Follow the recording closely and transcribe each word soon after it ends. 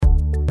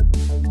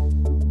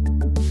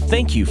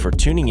Thank you for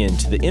tuning in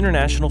to the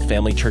International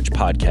Family Church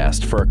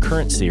podcast for our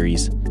current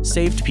series,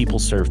 Saved People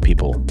Serve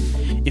People.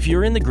 If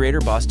you're in the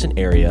greater Boston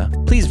area,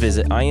 please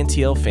visit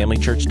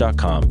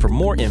intlfamilychurch.com for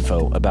more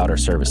info about our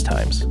service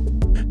times.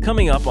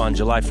 Coming up on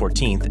July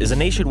 14th is a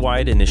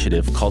nationwide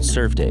initiative called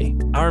Serve Day.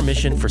 Our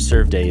mission for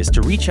Serve Day is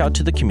to reach out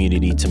to the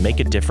community to make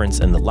a difference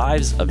in the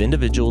lives of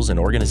individuals and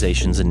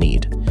organizations in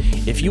need.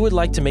 If you would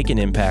like to make an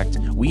impact,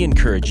 we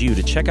encourage you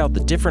to check out the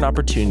different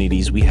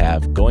opportunities we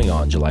have going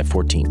on July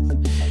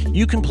 14th.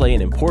 You can play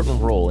an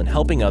important role in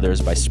helping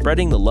others by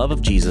spreading the love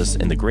of Jesus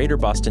in the greater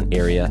Boston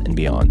area and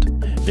beyond.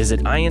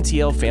 Visit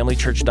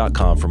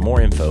intlfamilychurch.com for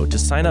more info to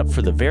sign up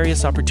for the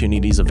various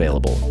opportunities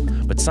available.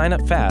 But sign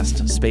up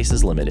fast, space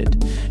is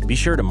limited. Be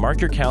sure to mark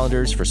your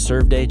calendars for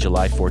Serve Day,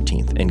 July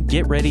 14th, and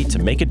get ready to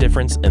make a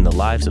difference in the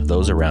lives of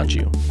those around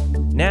you.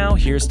 Now,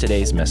 here's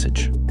today's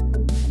message.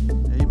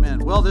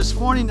 Amen. Well, this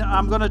morning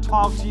I'm going to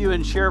talk to you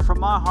and share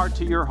from my heart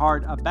to your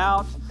heart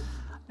about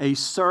a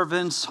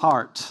servant's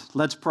heart.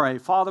 Let's pray.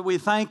 Father, we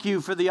thank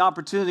you for the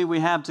opportunity we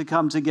have to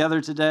come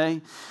together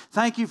today.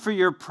 Thank you for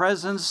your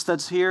presence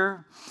that's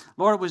here.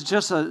 Lord, it was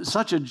just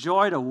such a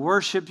joy to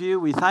worship you.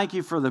 We thank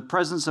you for the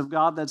presence of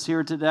God that's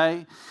here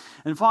today.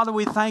 And Father,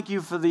 we thank you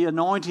for the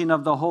anointing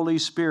of the Holy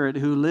Spirit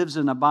who lives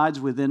and abides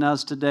within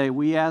us today.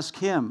 We ask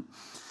him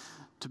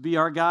to be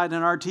our guide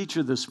and our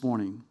teacher this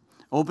morning.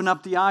 Open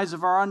up the eyes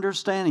of our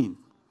understanding.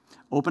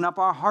 Open up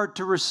our heart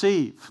to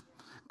receive.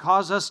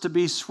 Cause us to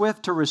be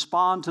swift to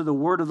respond to the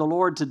word of the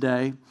Lord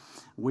today.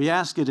 We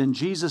ask it in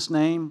Jesus'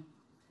 name.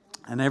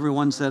 And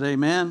everyone said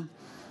amen.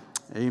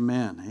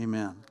 Amen.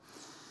 Amen.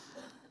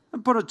 I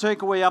put a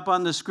takeaway up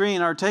on the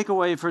screen. Our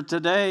takeaway for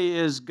today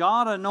is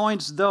God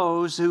anoints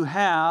those who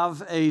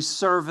have a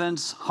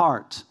servant's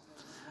heart.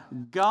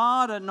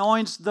 God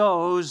anoints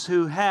those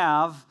who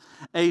have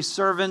a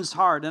servant's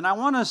heart. And I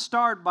want to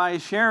start by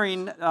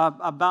sharing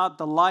about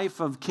the life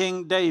of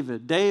King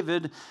David.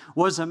 David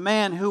was a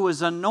man who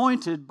was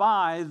anointed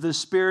by the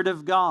Spirit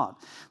of God.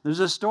 There's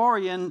a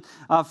story in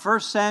 1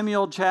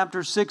 Samuel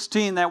chapter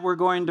 16 that we're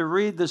going to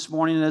read this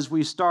morning as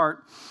we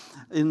start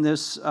in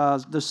this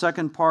the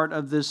second part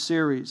of this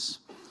series.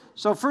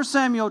 So 1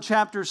 Samuel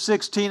chapter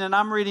 16, and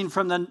I'm reading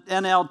from the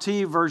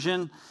NLT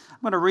version. I'm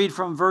going to read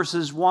from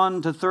verses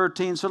 1 to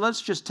 13. So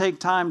let's just take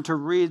time to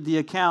read the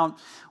account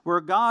where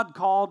God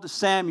called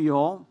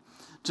Samuel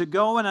to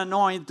go and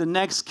anoint the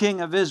next king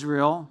of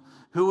Israel,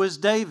 who was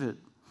David.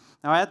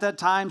 Now at that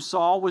time,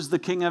 Saul was the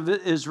king of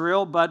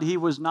Israel, but he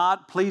was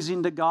not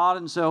pleasing to God,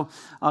 and so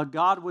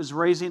God was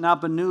raising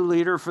up a new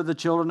leader for the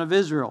children of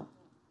Israel.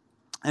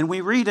 And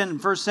we read in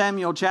 1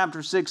 Samuel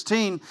chapter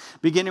 16,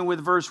 beginning with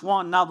verse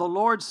 1, "Now the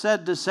Lord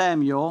said to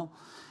Samuel,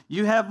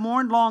 'You have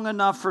mourned long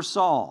enough for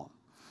Saul.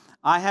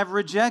 I have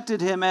rejected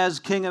him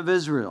as king of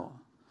Israel.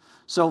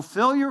 So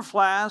fill your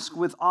flask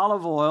with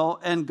olive oil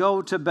and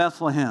go to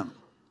Bethlehem.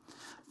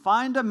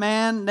 Find a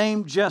man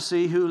named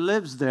Jesse who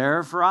lives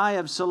there, for I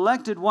have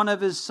selected one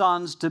of his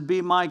sons to be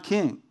my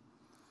king.'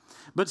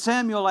 But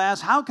Samuel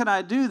asked, 'How can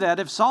I do that?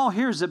 If Saul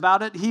hears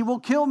about it, he will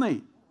kill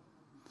me.'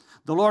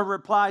 The Lord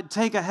replied,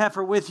 'Take a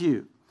heifer with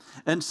you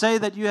and say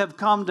that you have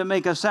come to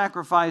make a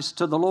sacrifice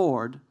to the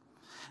Lord,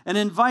 and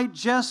invite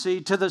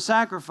Jesse to the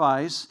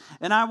sacrifice,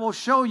 and I will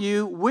show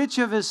you which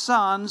of his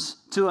sons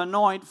to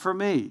anoint for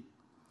me.'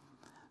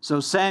 So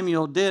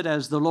Samuel did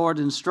as the Lord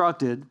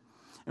instructed.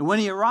 And when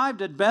he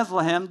arrived at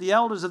Bethlehem, the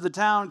elders of the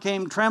town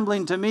came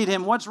trembling to meet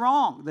him. 'What's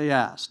wrong?' they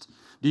asked.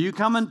 'Do you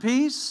come in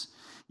peace?'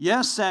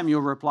 'Yes,'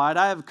 Samuel replied,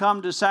 'I have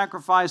come to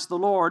sacrifice the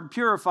Lord.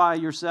 Purify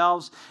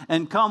yourselves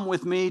and come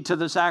with me to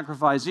the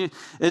sacrifice.'"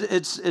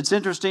 It's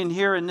interesting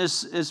here in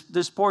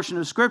this portion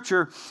of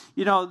Scripture,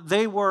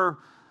 they were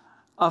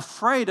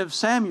afraid of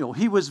Samuel.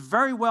 He was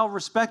very well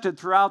respected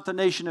throughout the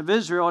nation of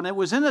Israel, and it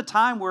was in a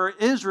time where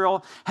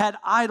Israel had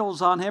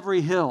idols on every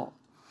hill.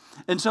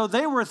 And so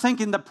they were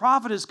thinking the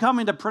prophet is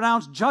coming to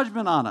pronounce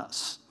judgment on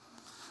us.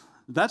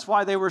 That's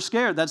why they were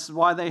scared. That's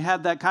why they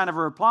had that kind of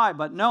a reply.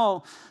 But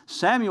no,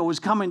 Samuel was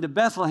coming to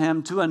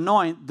Bethlehem to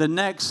anoint the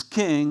next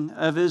king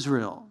of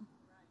Israel.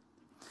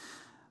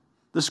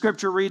 The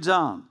scripture reads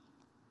on.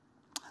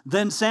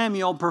 "Then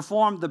Samuel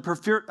performed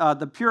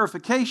the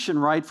purification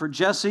rite for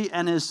Jesse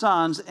and his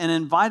sons and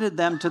invited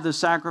them to the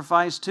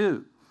sacrifice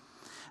too.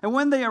 And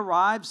when they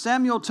arrived,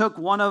 Samuel took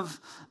one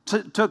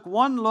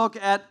look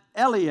at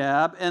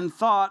Eliab and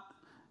thought,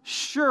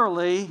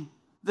 'Surely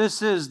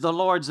this is the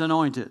Lord's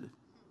anointed.'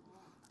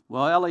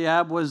 Well,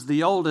 Eliab was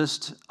the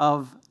oldest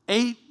of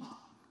 8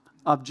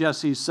 of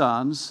Jesse's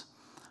sons,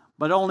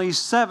 but only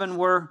 7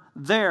 were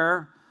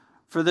there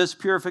for this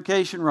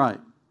purification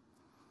rite.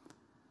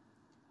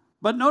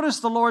 But notice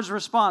the Lord's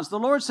response. The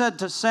Lord said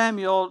to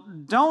Samuel,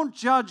 'Don't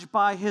judge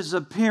by his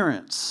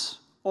appearance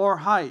or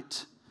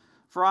height,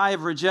 for I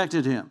have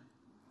rejected him.'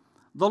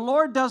 The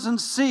Lord doesn't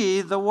see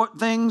the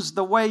things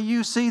the way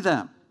you see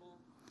them.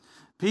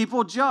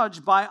 People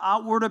judge by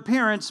outward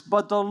appearance,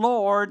 but the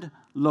Lord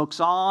looks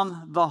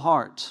on the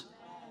heart."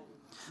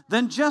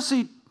 Then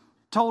Jesse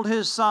told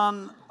his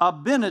son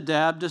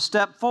Abinadab to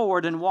step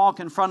forward and walk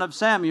in front of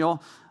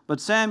Samuel, but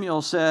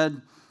Samuel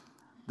said,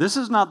 This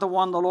is not the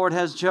one the Lord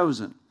has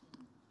chosen.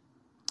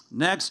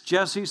 Next,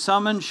 Jesse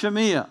summoned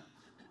Shemaiah.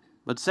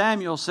 But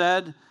Samuel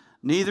said,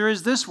 neither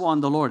is this one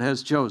the Lord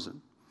has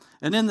chosen.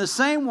 And in the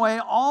same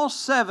way, all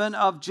 7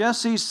 of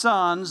Jesse's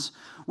sons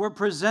were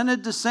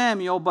presented to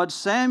Samuel, but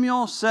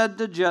Samuel said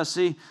to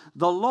Jesse,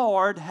 the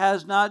Lord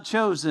has not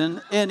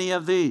chosen any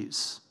of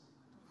these.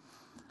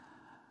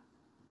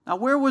 Now,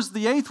 where was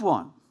the 8th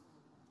one?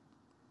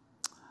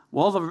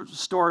 Well, the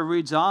story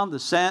reads on.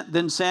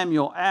 Then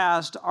Samuel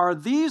asked, are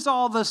these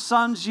all the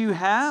sons you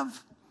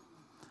have?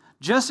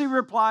 Jesse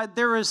replied,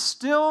 there is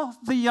still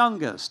the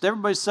youngest.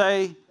 Everybody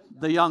say,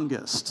 the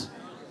youngest.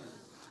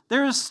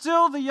 There is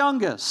still the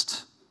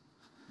youngest.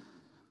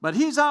 But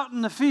he's out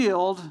in the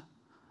field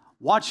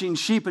watching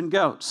sheep and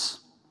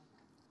goats.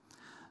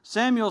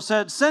 Samuel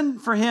said,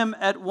 send for him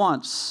at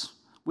once.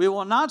 We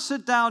will not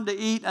sit down to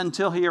eat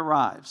until he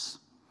arrives.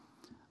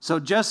 So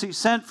Jesse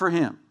sent for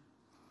him.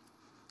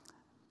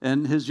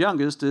 And his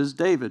youngest is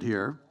David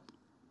here.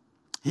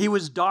 He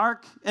was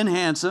dark and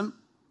handsome.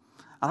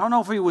 I don't know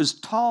if he was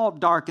tall,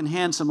 dark, and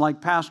handsome like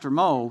Pastor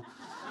Mo,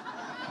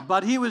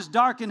 but he was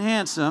dark and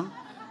handsome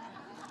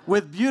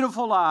with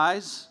beautiful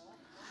eyes.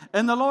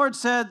 And the Lord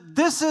said,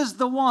 this is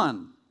the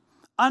one.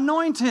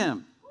 Anoint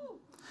him.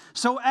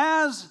 So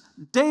as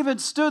David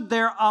stood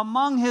there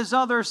among his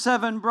other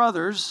 7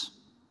 brothers,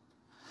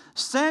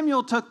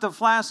 Samuel took the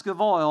flask of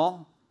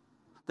oil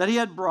that he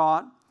had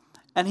brought,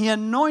 and he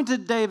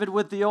anointed David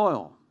with the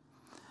oil.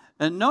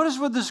 And notice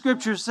what the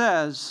scripture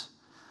says.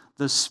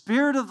 The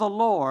Spirit of the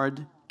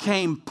Lord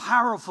came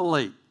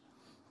powerfully.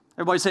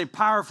 Everybody say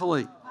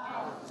powerfully.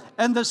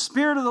 And the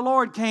Spirit of the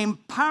Lord came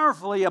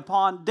powerfully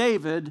upon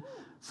David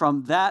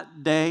from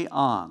that day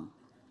on.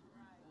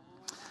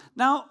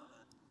 Now,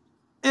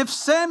 if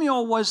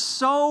Samuel was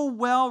so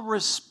well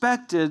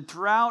respected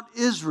throughout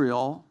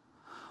Israel,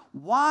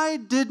 why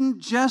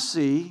didn't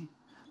Jesse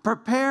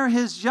prepare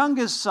his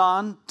youngest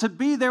son to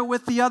be there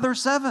with the other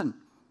 7?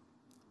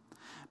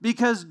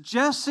 Because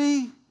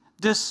Jesse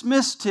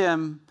dismissed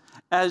him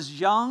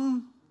as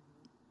young.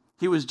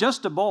 He was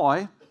just a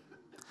boy,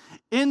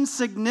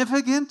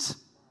 insignificant,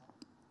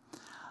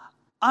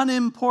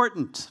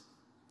 unimportant.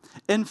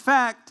 In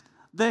fact,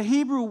 the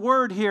Hebrew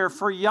word here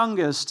for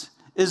youngest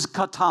is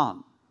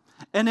katan,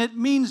 and it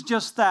means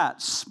just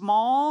that,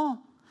 small,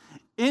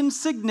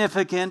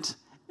 insignificant,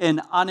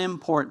 and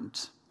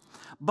unimportant.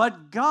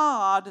 But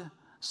God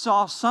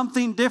saw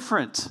something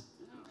different,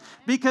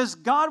 because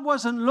God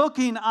wasn't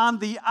looking on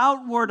the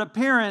outward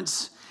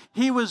appearance.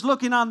 He was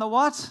looking on the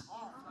what?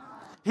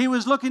 He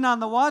was looking on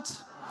the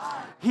what?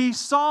 He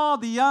saw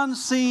the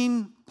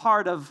unseen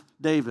part of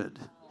David,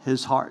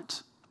 his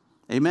heart.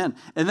 Amen.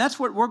 And that's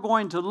what we're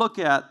going to look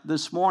at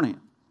this morning.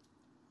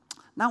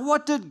 Now,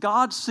 what did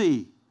God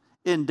see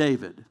in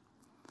David?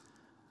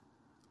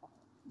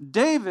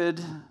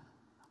 David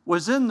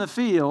was in the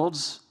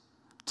fields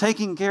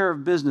taking care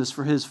of business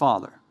for his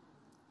father.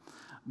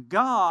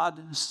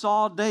 God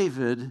saw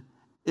David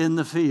in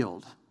the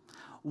field.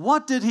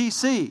 What did he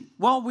see?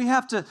 Well, we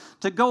have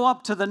to go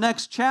up to the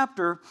next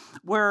chapter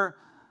where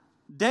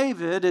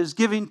David is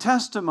giving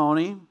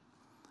testimony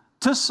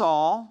to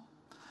Saul,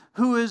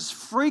 who is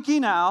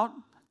freaking out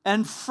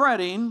and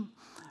fretting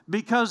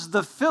because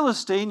the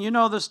Philistine, you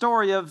know the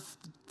story of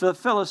the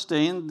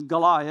Philistine,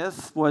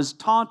 Goliath, was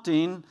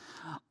taunting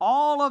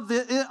all of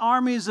the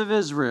armies of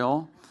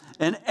Israel,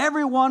 and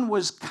everyone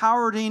was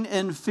cowering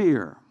in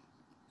fear.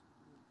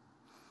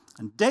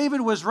 And David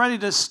was ready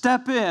to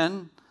step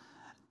in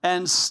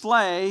and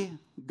slay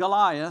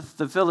Goliath,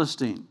 the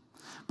Philistine.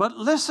 But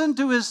listen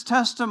to his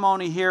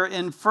testimony here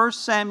in 1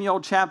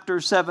 Samuel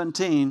chapter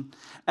 17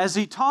 as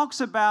he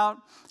talks about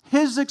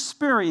his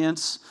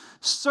experience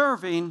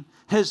serving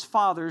his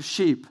father's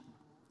sheep.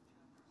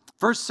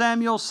 1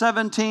 Samuel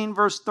 17,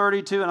 verse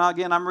 32, and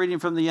again, I'm reading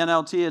from the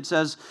NLT. It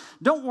says,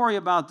 don't worry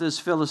about this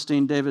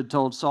Philistine, David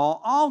told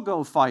Saul. I'll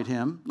go fight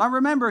him. Now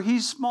remember,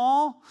 he's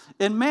small.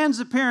 In man's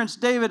appearance,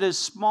 David is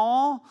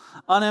small,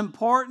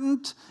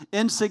 unimportant,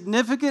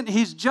 insignificant.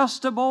 He's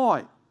just a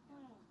boy.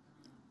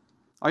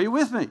 Are you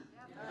with me?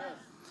 Yes.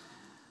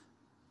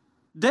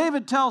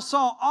 David tells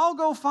Saul, I'll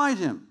go fight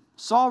him.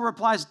 Saul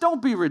replies, don't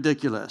be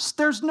ridiculous.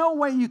 There's no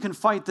way you can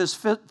fight this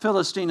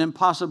Philistine and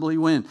possibly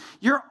win.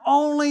 You're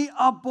only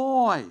a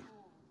boy.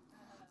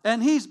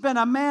 And he's been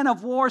a man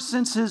of war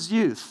since his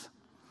youth.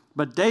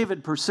 But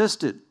David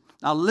persisted.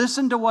 Now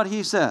listen to what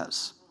he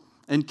says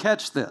and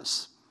catch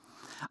this.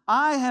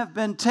 I have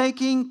been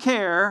taking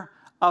care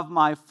of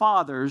my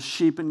father's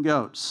sheep and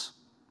goats.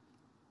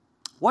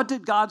 What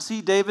did God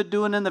see David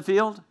doing in the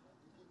field?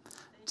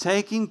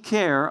 Taking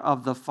care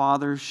of the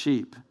father's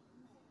sheep.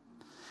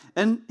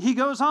 And he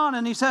goes on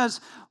and he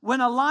says, when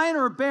a lion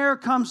or bear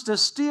comes to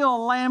steal a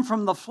lamb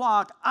from the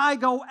flock, I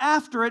go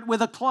after it with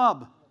a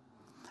club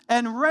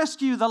and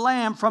rescue the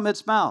lamb from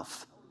its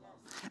mouth.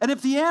 And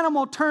if the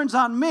animal turns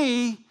on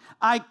me,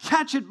 I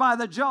catch it by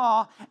the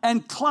jaw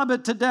and club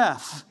it to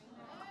death.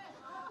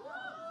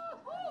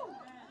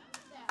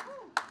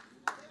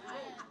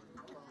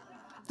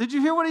 Did you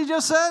hear what he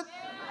just said?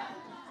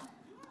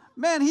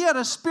 Man, he had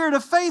a spirit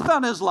of faith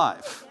on his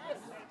life.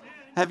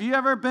 Have you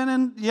ever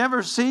you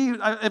ever see,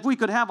 if we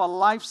could have a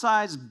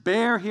life-size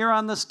bear here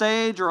on the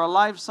stage or a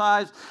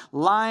life-size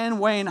lion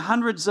weighing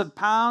hundreds of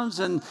pounds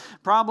and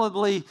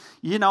probably,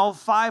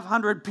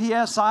 500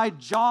 PSI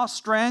jaw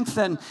strength,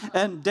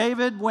 and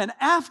David went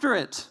after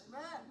it.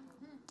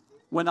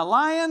 When a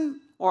lion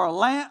or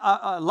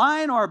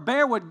a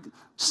bear would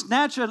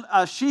snatch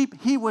a sheep,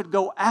 he would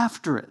go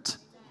after it.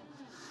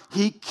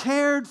 He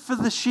cared for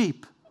the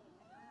sheep.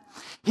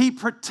 He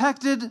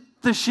protected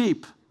the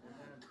sheep.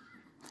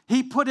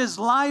 He put his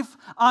life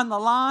on the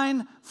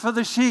line for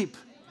the sheep.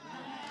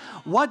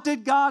 What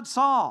did God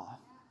saw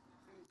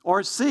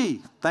or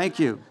see? Thank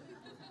you.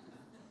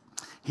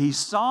 He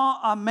saw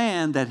a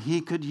man that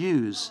he could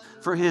use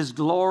for his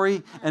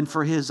glory and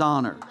for his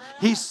honor.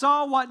 He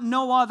saw what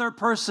no other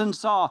person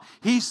saw.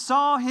 He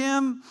saw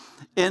him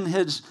in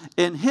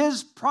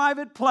his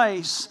private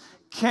place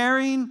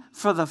caring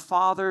for the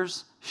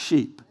Father's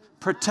sheep,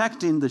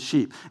 protecting the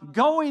sheep,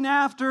 going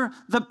after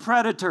the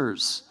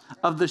predators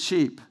of the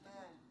sheep.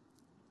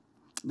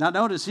 Now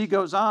notice he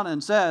goes on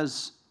and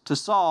says to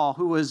Saul,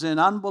 who was in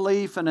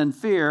unbelief and in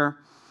fear,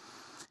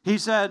 he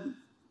said,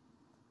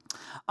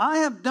 I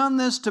have done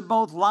this to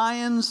both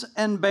lions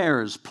and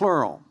bears,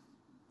 plural,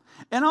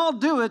 and I'll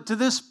do it to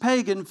this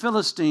pagan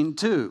Philistine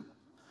too,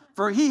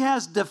 for he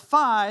has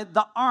defied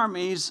the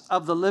armies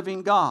of the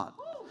living God.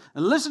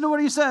 And listen to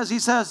what he says. He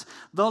says,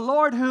 the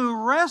Lord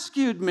who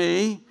rescued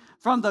me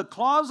from the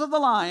claws of the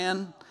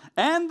lion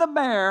and the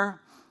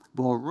bear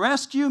will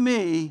rescue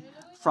me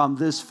from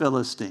this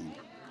Philistine.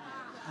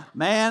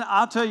 Man,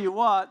 I'll tell you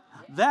what,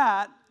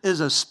 that is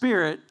a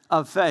spirit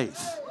of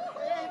faith.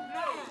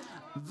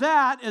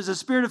 That is a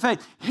spirit of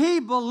faith. He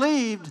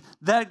believed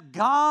that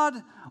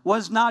God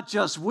was not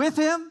just with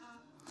him,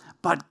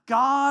 but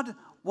God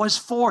was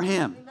for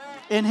him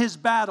in his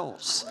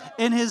battles,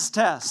 in his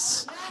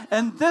tests.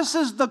 And this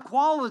is the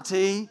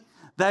quality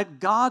that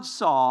God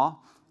saw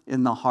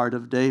in the heart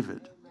of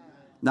David.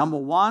 Number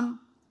one,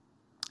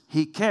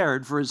 he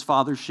cared for his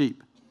father's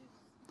sheep.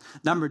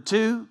 Number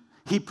two,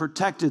 he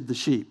protected the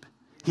sheep.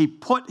 He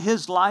put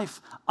his life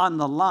on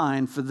the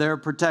line for their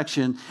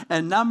protection.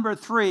 And number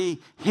three,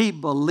 he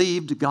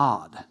believed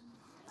God.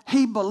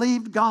 He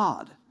believed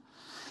God.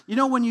 You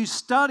know, when you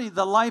study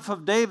the life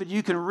of David,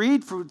 you can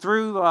read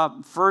through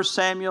 1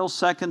 Samuel,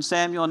 2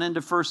 Samuel, and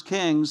into 1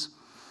 Kings.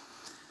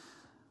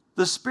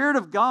 The Spirit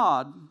of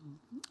God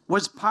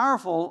was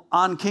powerful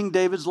on King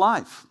David's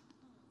life.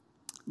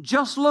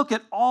 Just look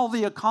at all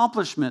the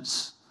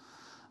accomplishments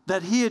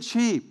that he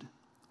achieved.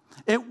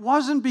 It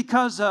wasn't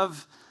because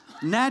of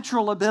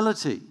natural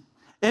ability.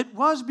 It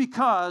was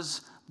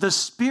because the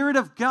Spirit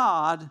of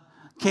God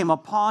came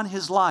upon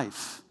his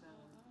life.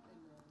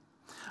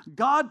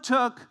 God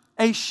took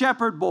a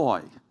shepherd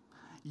boy,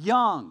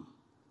 young,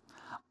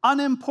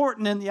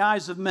 unimportant in the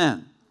eyes of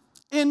men,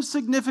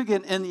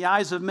 insignificant in the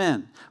eyes of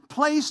men,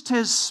 placed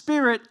his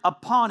Spirit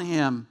upon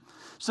him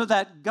so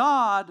that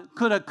God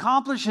could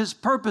accomplish his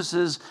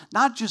purposes,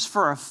 not just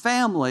for a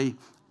family,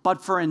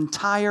 but for an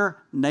entire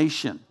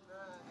nation.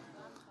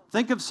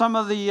 Think of some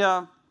of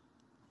the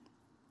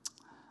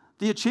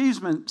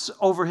achievements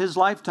over his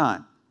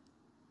lifetime.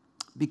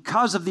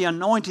 Because of the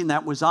anointing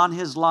that was on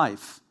his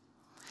life,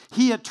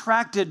 he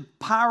attracted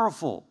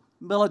powerful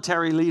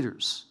military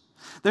leaders.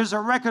 There's a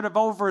record of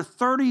over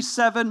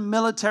 37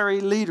 military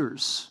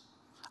leaders,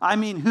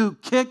 who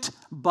kicked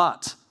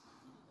butt.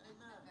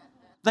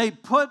 They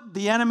put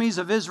the enemies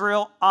of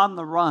Israel on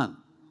the run.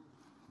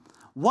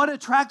 What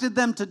attracted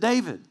them to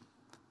David?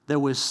 There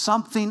was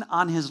something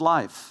on his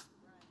life.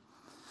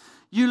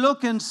 You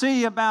look and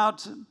see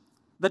about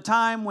the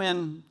time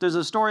when there's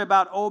a story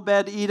about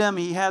Obed-Edom.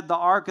 He had the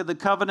Ark of the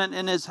Covenant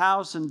in his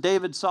house, and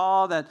David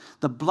saw that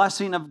the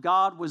blessing of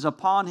God was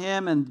upon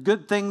him and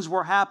good things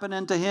were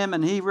happening to him,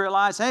 and he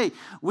realized, hey,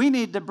 we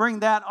need to bring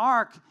that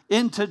Ark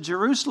into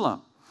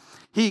Jerusalem.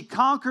 He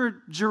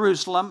conquered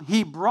Jerusalem.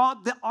 He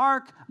brought the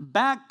Ark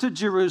back to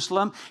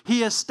Jerusalem.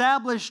 He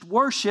established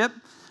worship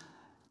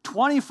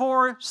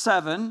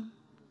 24/7.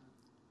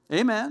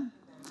 Amen.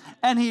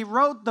 And he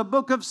wrote the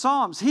book of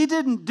Psalms. He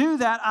didn't do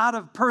that out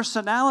of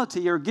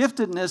personality or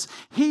giftedness.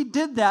 He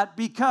did that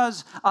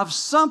because of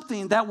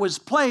something that was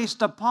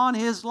placed upon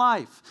his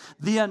life.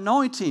 The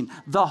anointing,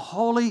 the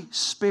Holy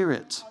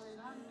Spirit.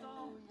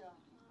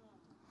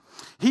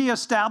 He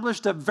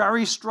established a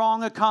very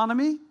strong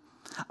economy,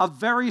 a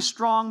very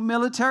strong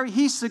military.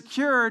 He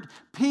secured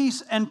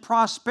peace and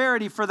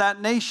prosperity for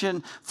that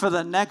nation for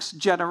the next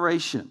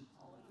generation.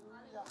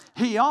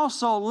 He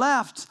also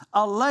left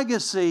a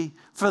legacy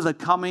for the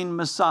coming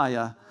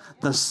Messiah,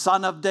 the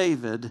Son of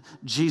David,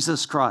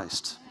 Jesus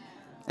Christ.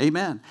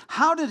 Amen.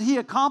 How did he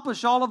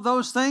accomplish all of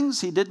those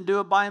things? He didn't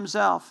do it by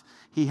himself.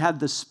 He had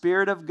the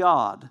Spirit of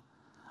God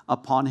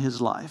upon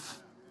his life.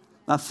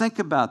 Now think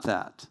about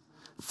that.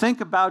 Think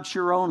about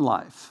your own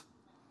life.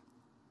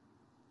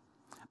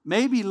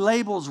 Maybe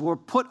labels were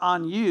put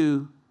on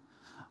you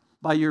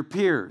by your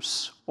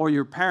peers or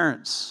your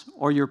parents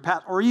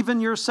or even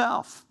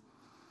yourself.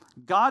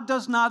 God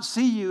does not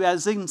see you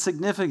as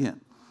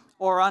insignificant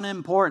or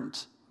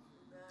unimportant.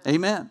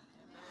 Amen.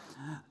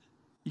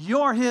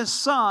 You're his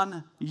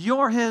son.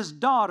 You're his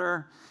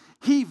daughter.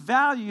 He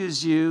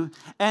values you,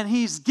 and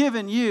he's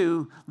given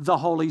you the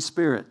Holy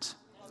Spirit.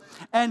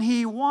 And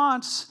he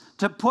wants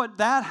to put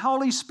that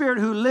Holy Spirit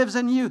who lives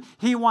in you,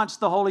 he wants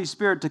the Holy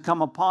Spirit to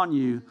come upon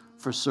you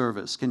for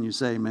service. Can you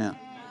say amen?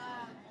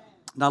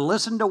 Now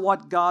listen to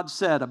what God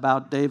said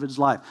about David's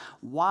life.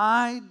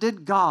 Why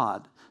did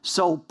God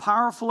so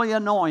powerfully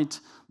anoint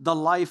the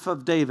life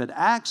of David?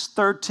 Acts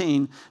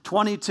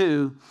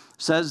 13:22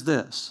 says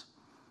this.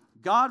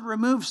 God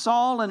removed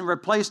Saul and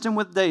replaced him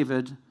with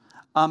David,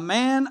 a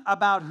man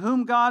about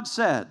whom God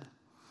said,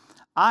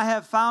 I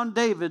have found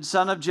David,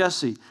 son of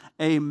Jesse,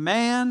 a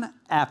man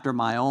after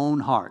my own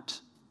heart.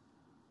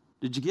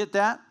 Did you get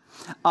that?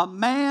 A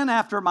man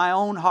after my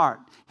own heart.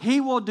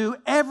 He will do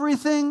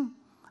everything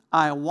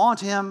I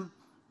want him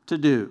to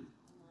do.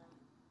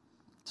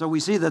 So we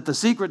see that the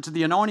secret to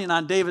the anointing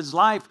on David's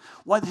life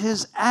was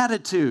his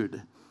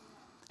attitude.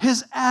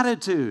 His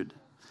attitude.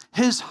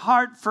 His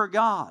heart for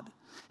God.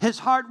 His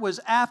heart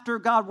was after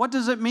God. What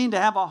does it mean to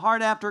have a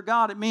heart after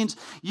God? It means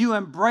you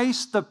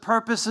embrace the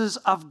purposes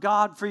of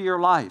God for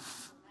your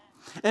life.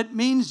 It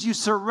means you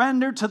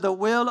surrender to the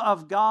will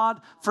of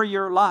God for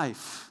your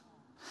life.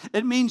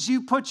 It means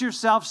you put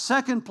yourself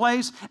second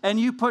place and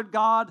you put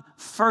God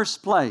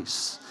first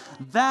place.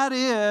 That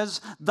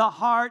is the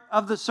heart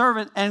of the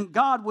servant. And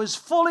God was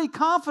fully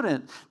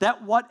confident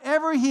that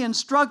whatever he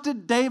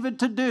instructed David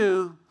to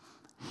do,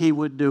 he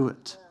would do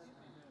it.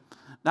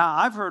 Now,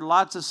 I've heard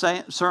lots of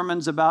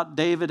sermons about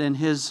David and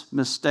his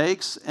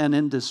mistakes and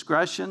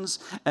indiscretions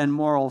and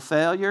moral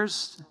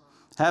failures.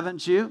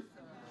 Haven't you?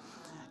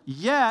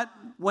 Yet,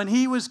 when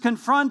he was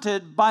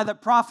confronted by the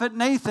prophet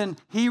Nathan,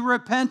 he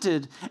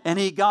repented and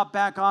he got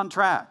back on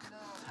track.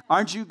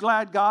 Aren't you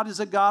glad God is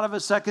a God of a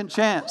second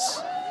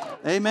chance?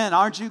 Amen.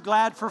 Aren't you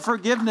glad for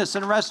forgiveness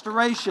and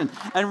restoration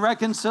and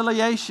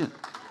reconciliation?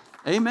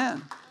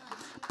 Amen.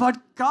 But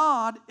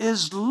God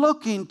is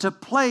looking to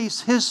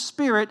place his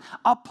Spirit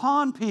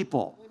upon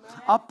people,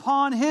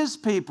 upon his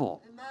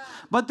people.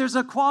 But there's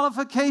a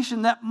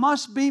qualification that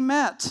must be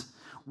met.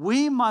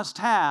 We must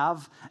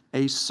have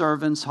a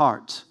servant's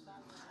heart.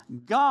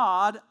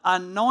 God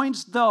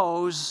anoints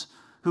those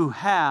who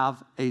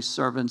have a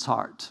servant's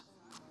heart.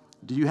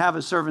 Do you have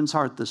a servant's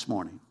heart this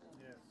morning?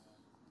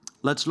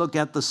 Let's look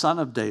at the Son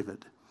of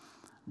David.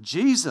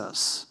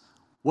 Jesus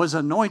was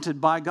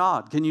anointed by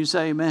God. Can you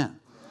say amen?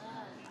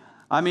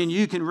 I mean,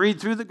 you can read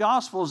through the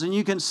Gospels and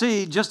you can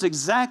see just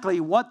exactly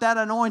what that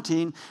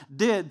anointing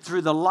did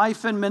through the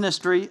life and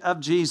ministry of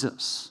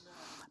Jesus.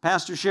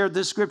 Pastor shared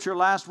this scripture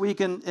last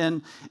week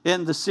in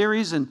the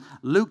series in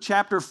Luke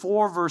chapter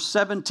 4, verse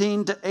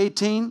 17 to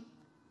 18.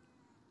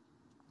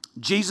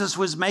 Jesus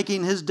was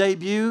making his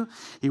debut.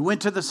 He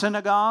went to the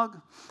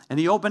synagogue and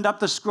he opened up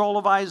the scroll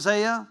of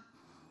Isaiah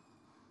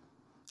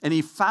and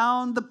he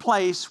found the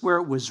place where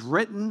it was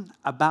written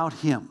about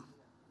him.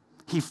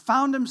 He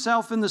found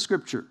himself in the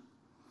scripture.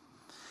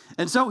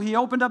 And so he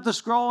opened up the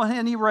scroll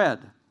and he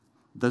read,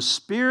 "The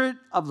Spirit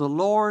of the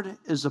Lord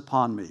is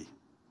upon me,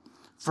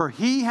 for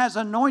he has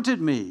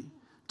anointed me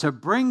to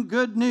bring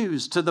good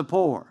news to the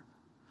poor.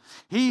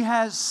 He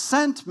has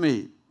sent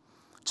me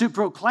to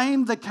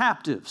proclaim the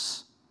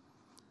captives,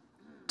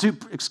 to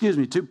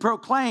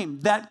proclaim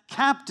that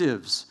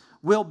captives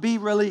will be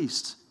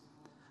released,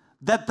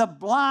 that the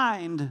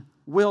blind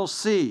will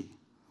see,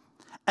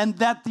 and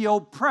that the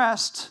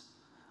oppressed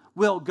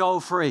will go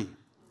free."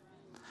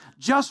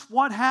 Just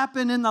what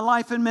happened in the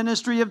life and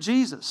ministry of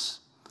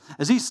Jesus.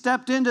 As he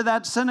stepped into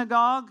that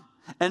synagogue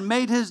and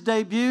made his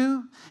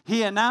debut,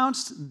 he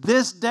announced,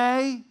 "This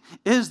day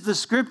is the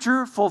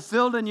scripture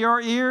fulfilled in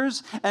your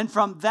ears." And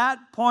from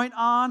that point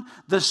on,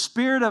 the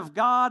Spirit of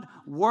God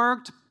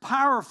worked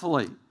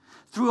powerfully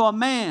through a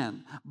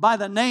man by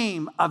the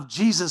name of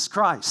Jesus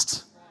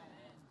Christ.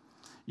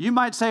 You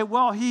might say,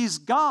 well, he's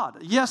God.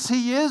 Yes,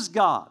 he is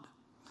God.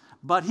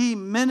 But he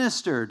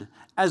ministered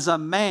as a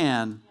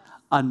man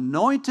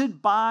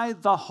anointed by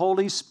the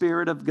Holy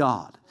Spirit of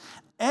God.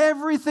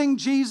 Everything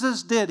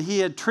Jesus did,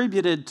 he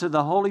attributed to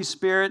the Holy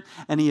Spirit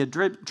and he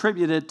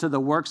attributed to the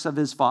works of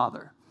his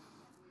Father.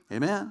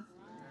 Amen.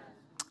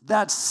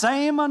 That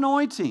same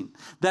anointing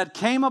that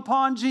came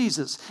upon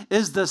Jesus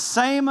is the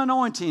same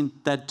anointing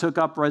that took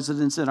up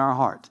residence in our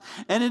heart.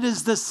 And it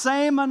is the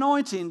same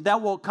anointing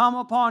that will come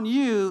upon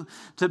you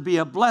to be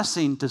a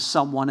blessing to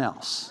someone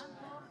else.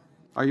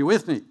 Are you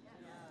with me?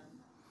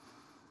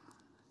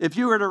 If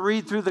you were to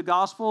read through the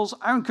Gospels,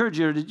 I encourage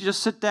you to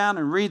just sit down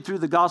and read through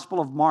the Gospel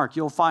of Mark.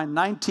 You'll find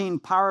 19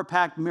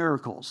 power-packed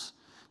miracles.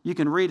 You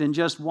can read in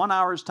just 1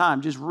 hour's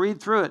time. Just read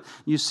through it.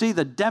 You see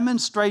the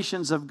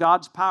demonstrations of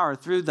God's power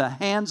through the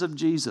hands of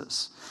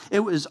Jesus.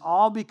 It was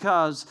all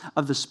because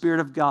of the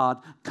Spirit of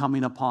God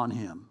coming upon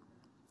him.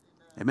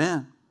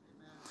 Amen.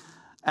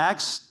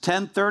 Acts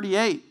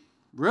 10:38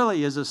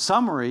 really is a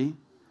summary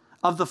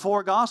of the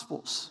 4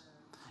 Gospels.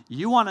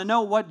 You want to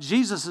know what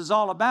Jesus is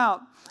all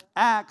about?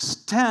 Acts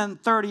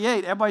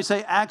 10:38. Everybody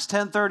say Acts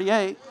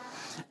 10:38.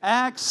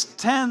 Acts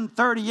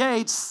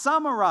 10:38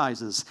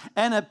 summarizes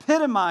and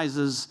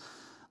epitomizes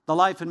the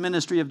life and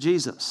ministry of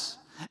Jesus.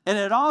 And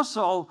it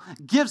also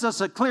gives us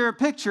a clear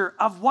picture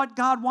of what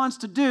God wants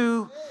to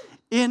do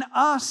in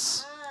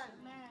us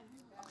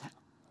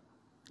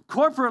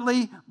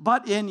corporately,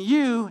 but in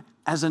you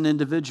as an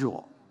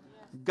individual.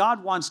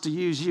 God wants to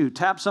use you.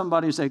 Tap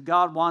somebody and say,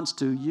 God wants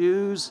to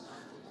use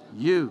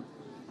you.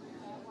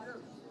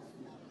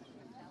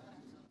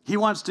 He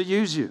wants to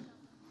use you.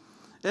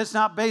 It's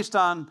not based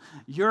on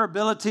your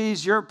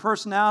abilities, your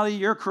personality,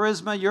 your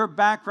charisma, your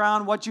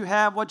background, what you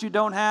have, what you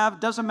don't have.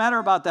 It doesn't matter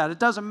about that. It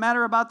doesn't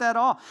matter about that at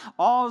all.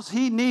 All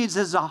he needs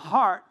is a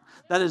heart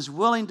that is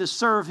willing to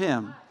serve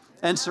him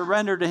and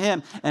surrender to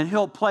him, and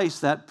he'll place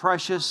that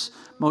precious,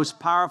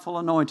 most powerful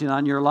anointing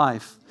on your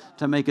life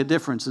to make a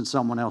difference in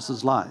someone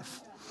else's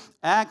life.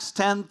 Acts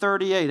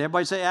 10:38.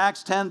 Everybody say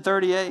Acts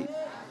 10:38.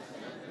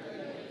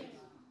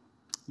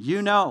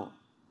 You know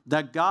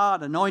that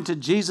God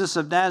anointed Jesus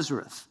of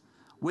Nazareth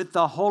with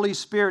the Holy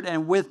Spirit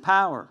and with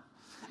power.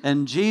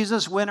 And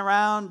Jesus went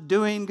around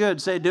doing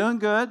good. Say, doing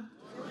good.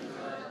 Doing good.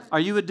 Are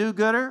you a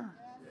do-gooder?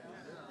 Yes.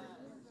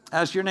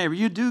 Ask your neighbor,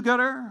 you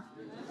do-gooder?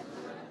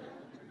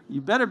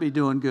 You better be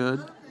doing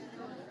good.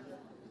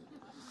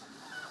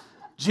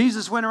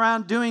 Jesus went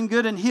around doing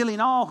good and healing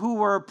all who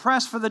were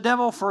oppressed for the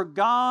devil, for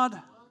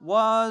God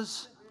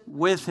was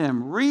with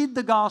him. Read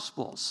the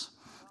Gospels,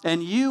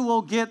 and you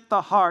will get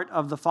the heart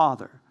of the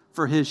Father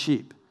for his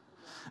sheep.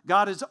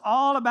 God is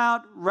all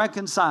about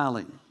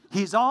reconciling.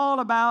 He's all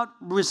about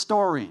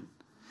restoring.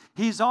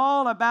 He's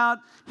all about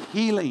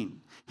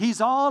healing. He's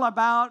all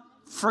about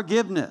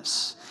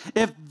forgiveness.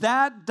 If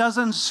that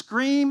doesn't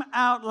scream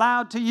out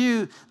loud to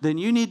you, then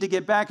you need to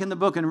get back in the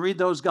book and read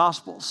those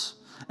Gospels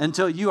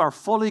until you are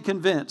fully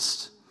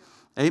convinced,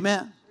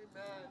 amen,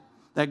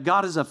 that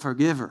God is a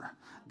forgiver.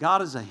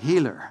 God is a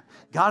healer.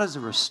 God is a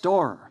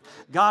restorer.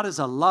 God is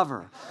a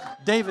lover.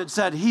 David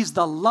said, he's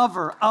the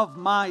lover of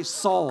my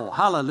soul.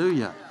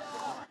 Hallelujah.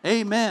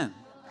 Amen.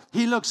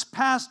 He looks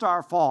past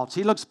our faults.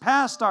 He looks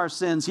past our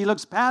sins. He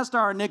looks past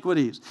our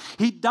iniquities.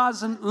 He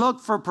doesn't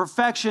look for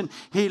perfection.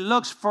 He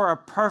looks for a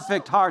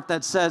perfect heart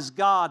that says,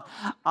 God,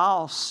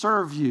 I'll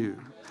serve you.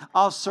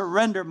 I'll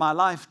surrender my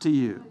life to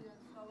you.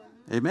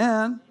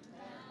 Amen.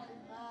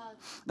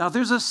 Now,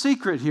 there's a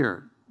secret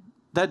here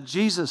that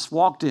Jesus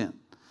walked in.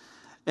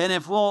 And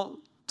if we'll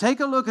take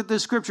a look at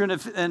this scripture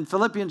in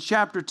Philippians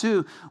chapter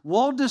 2,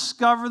 we'll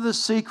discover the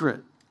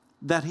secret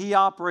that he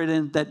operated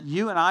in, that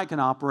you and I can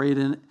operate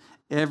in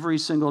every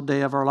single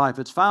day of our life.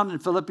 It's found in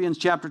Philippians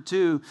chapter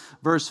 2,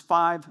 verse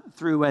 5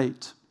 through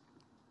 8.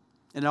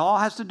 And it all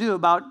has to do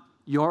about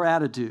your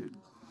attitude.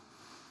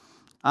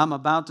 I'm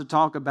about to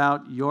talk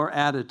about your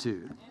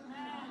attitude.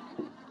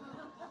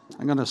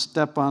 I'm going to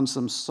step on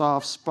some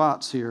soft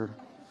spots here.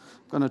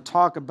 I'm going to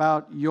talk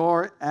about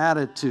your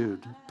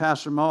attitude.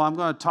 Pastor Mo, I'm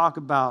going to talk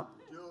about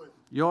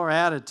your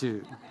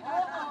attitude.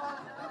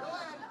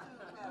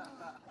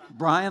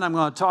 Brian, I'm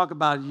going to talk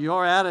about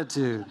your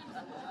attitude.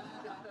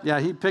 Yeah,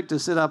 he picked to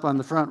sit up on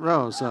the front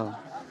row, so.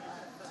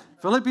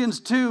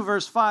 Philippians 2,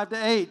 verse 5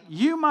 to 8.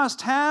 You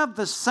must have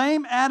the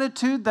same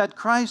attitude that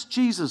Christ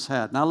Jesus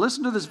had. Now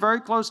listen to this very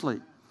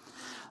closely.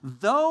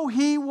 Though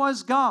he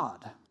was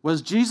God,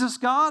 was Jesus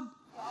God?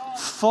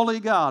 Fully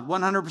God,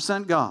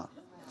 100% God.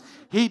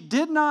 He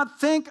did not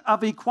think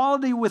of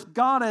equality with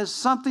God as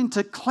something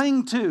to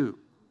cling to.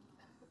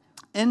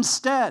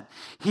 Instead,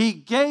 he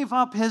gave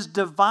up his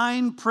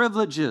divine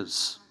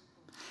privileges.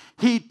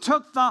 He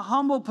took the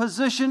humble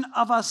position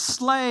of a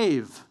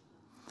slave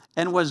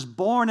and was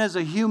born as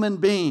a human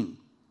being.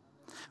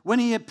 When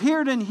he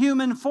appeared in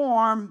human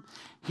form,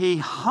 he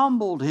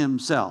humbled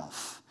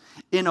himself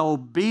in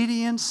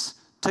obedience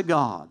to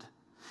God.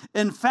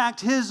 In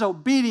fact, his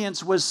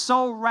obedience was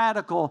so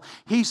radical,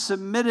 he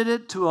submitted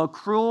it to a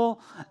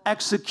cruel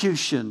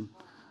execution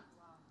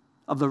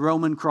of the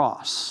Roman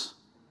cross.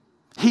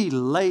 He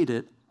laid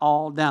it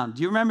all down.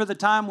 Do you remember the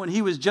time when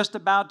he was just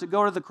about to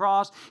go to the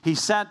cross? He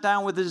sat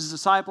down with his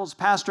disciples.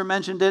 Pastor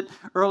mentioned it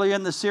earlier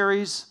in the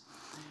series.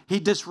 He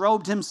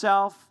disrobed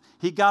himself.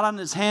 He got on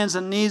his hands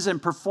and knees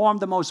and performed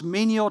the most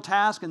menial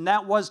task, and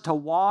that was to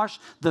wash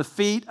the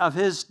feet of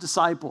his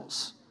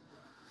disciples.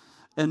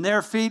 And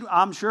their feet,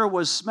 I'm sure,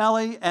 was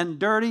smelly and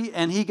dirty,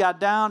 and he got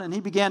down and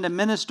he began to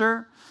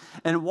minister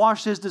and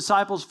wash his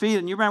disciples' feet.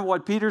 And you remember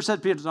what Peter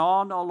said? Peter said,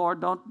 oh, no, Lord,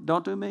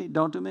 don't do me.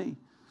 Don't do me.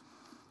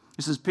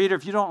 He says, Peter,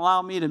 if you don't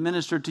allow me to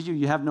minister to you,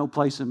 you have no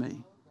place in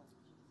me.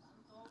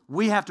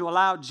 We have to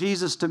allow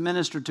Jesus to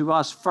minister to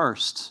us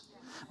first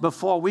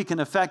before we can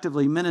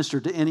effectively minister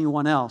to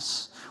anyone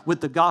else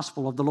with the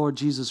gospel of the Lord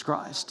Jesus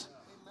Christ.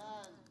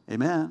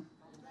 Amen.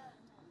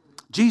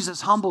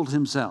 Jesus humbled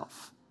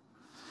himself.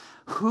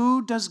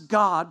 Who does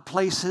God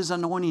place his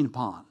anointing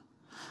upon?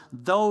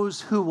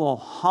 Those who will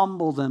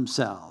humble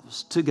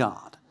themselves to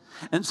God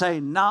and say,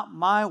 not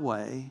my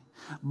way,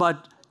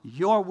 but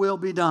your will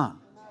be done.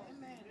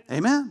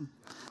 Amen.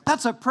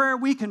 That's a prayer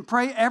we can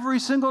pray every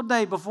single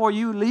day before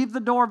you leave the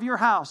door of your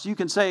house. You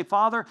can say,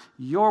 Father,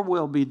 your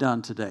will be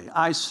done today.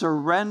 I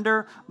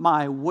surrender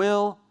my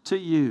will to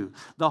you.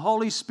 The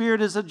Holy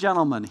Spirit is a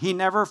gentleman. He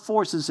never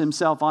forces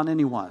himself on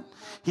anyone.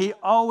 He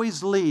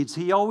always leads.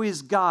 He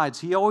always guides.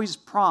 He always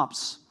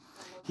prompts.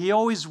 He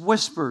always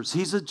whispers.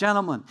 He's a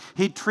gentleman.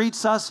 He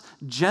treats us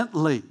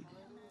gently.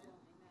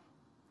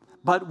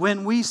 But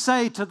when we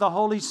say to the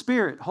Holy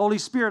Spirit, Holy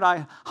Spirit,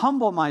 I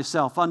humble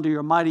myself under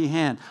your mighty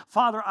hand.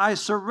 Father, I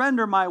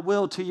surrender my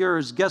will to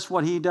yours. Guess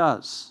what he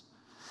does?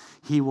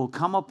 He will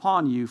come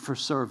upon you for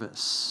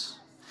service.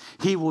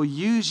 He will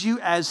use you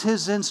as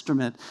his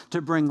instrument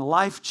to bring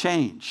life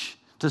change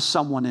to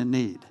someone in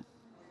need.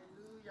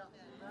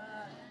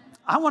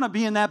 I want to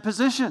be in that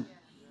position.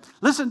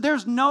 Listen,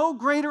 there's no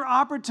greater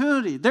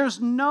opportunity. There's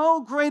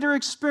no greater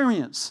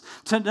experience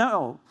to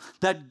know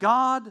that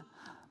God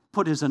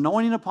put his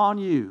anointing upon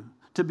you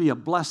to be a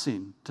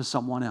blessing to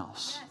someone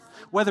else.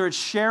 Whether it's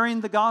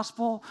sharing the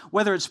gospel,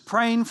 whether it's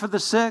praying for the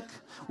sick,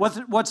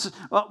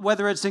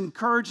 whether it's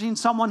encouraging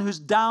someone who's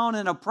down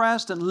and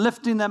oppressed and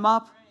lifting them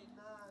up,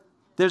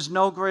 there's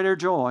no greater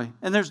joy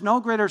and there's no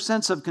greater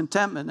sense of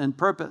contentment and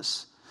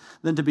purpose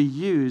than to be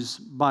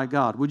used by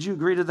God. Would you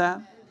agree to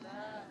that?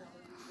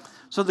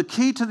 So the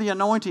key to the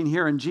anointing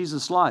here in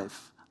Jesus'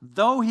 life,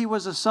 though he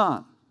was a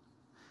son,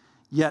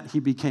 yet he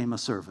became a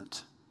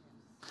servant.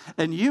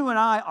 And you and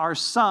I are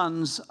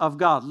sons of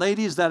God.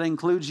 Ladies, that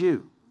includes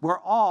you. We're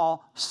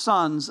all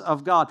sons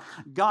of God.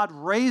 God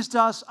raised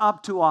us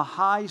up to a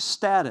high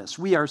status.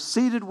 We are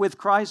seated with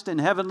Christ in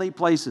heavenly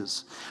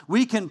places.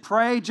 We can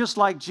pray just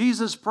like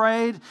Jesus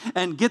prayed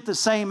and get the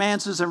same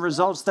answers and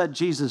results that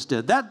Jesus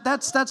did.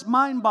 That's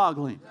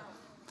mind-boggling.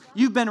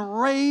 You've been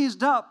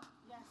raised up.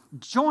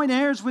 Joint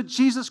heirs with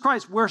Jesus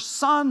Christ. We're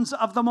sons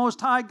of the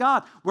Most High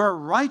God. We're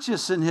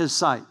righteous in his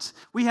sight.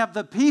 We have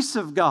the peace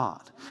of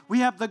God. We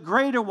have the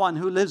greater one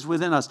who lives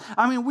within us.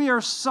 I mean, we are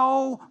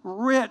so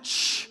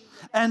rich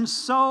and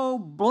so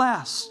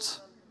blessed.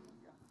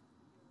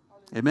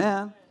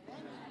 Amen.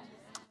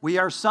 We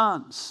are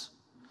sons.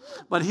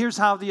 But here's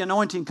how the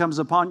anointing comes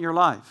upon your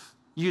life.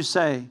 You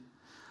say,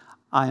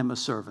 I am a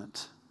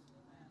servant.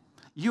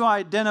 You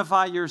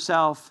identify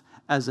yourself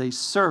as a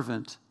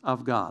servant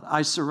of God.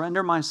 I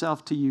surrender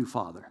myself to you,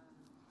 Father.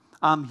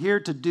 I'm here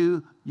to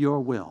do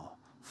your will,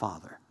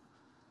 Father,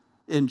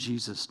 in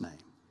Jesus' name.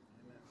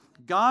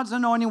 God's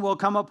anointing will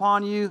come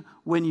upon you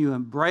when you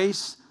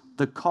embrace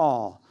the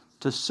call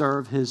to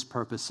serve his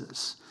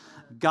purposes.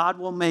 God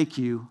will make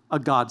you a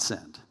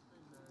godsend.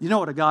 You know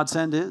what a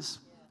godsend is?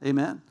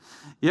 Amen.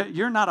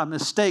 You're not a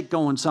mistake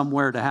going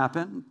somewhere to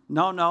happen.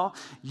 No.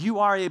 You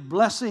are a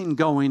blessing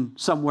going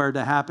somewhere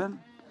to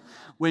happen.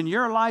 When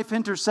your life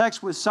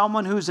intersects with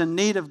someone who's in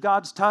need of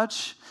God's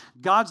touch,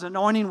 God's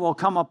anointing will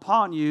come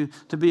upon you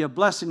to be a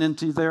blessing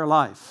into their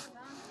life.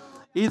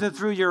 Either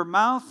through your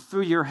mouth,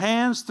 through your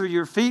hands, through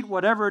your feet,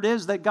 whatever it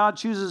is that God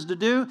chooses to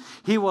do,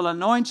 he will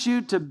anoint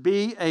you to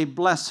be a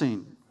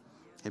blessing.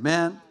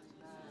 Amen.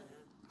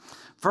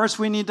 First,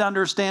 we need to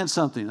understand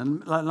something,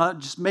 and let's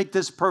just make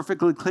this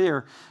perfectly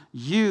clear.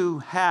 You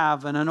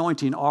have an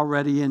anointing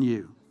already in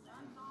you.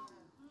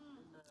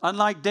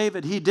 Unlike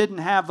David, he didn't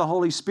have the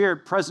Holy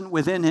Spirit present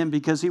within him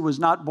because he was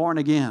not born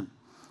again.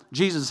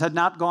 Jesus had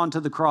not gone to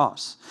the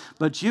cross.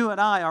 But you and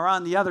I are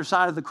on the other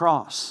side of the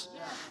cross.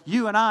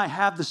 You and I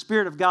have the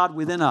Spirit of God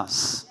within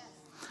us.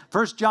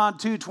 1 John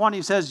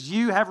 2:20 says,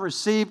 you have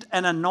received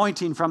an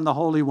anointing from the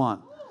Holy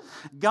One.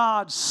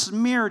 God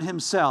smeared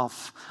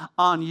himself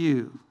on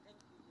you.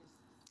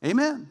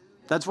 Amen.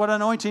 That's what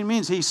anointing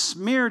means. He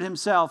smeared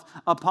himself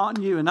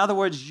upon you. In other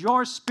words,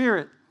 your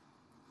spirit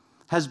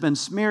has been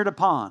smeared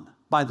upon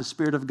by the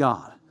Spirit of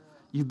God.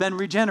 You've been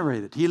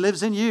regenerated. He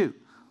lives in you.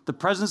 The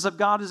presence of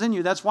God is in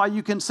you. That's why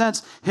you can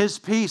sense his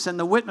peace and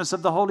the witness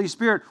of the Holy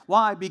Spirit.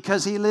 Why?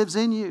 Because he lives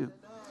in you.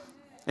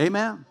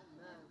 Amen.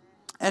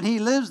 And he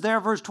lives there.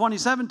 Verse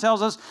 27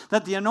 tells us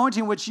that the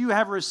anointing which you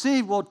have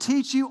received will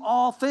teach you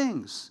all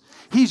things.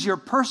 He's your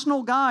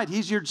personal guide.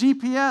 He's your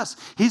GPS.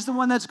 He's the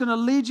one that's going to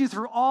lead you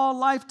through all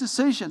life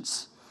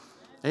decisions.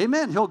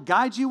 Amen. He'll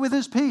guide you with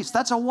his peace.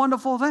 That's a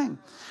wonderful thing.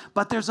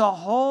 But there's a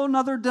whole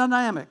nother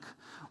dynamic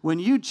when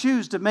you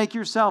choose to make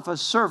yourself a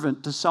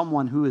servant to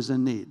someone who is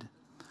in need.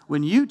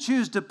 When you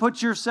choose to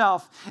put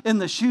yourself in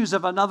the shoes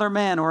of another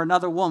man or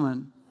another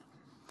woman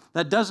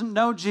that doesn't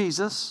know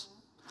Jesus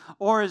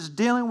or is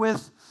dealing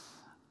with,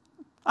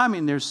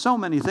 there's so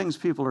many things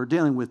people are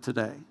dealing with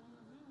today.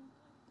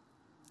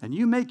 And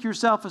you make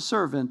yourself a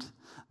servant,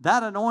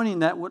 that anointing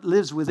that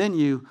lives within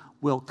you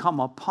will come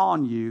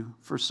upon you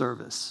for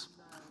service.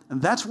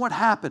 And that's what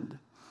happened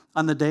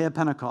on the day of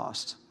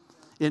Pentecost.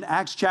 In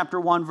Acts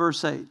chapter 1,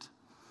 verse 8.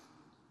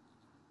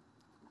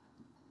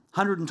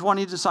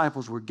 120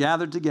 disciples were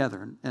gathered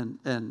together,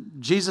 and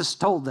Jesus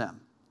told them,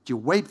 you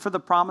wait for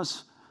the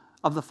promise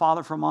of the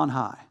Father from on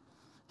high.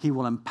 He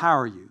will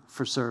empower you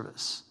for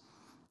service.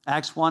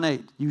 Acts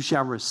 1:8, you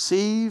shall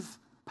receive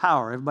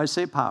power. Everybody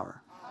say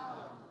power.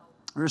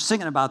 We were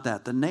singing about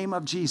that. The name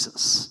of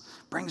Jesus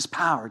brings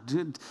power.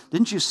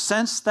 Didn't you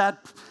sense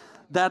that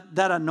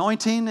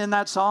anointing in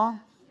that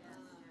song?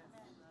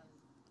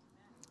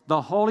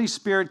 The Holy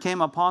Spirit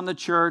came upon the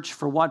church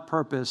for what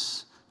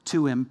purpose?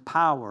 To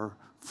empower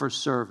for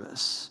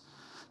service,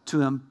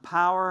 to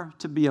empower,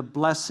 to be a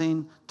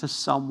blessing to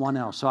someone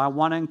else. So I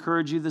want to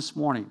encourage you this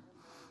morning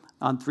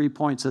on 3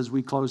 points as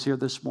we close here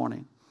this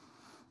morning,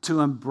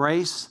 to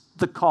embrace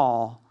the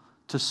call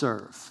to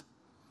serve.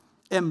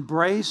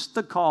 Embrace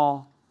the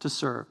call to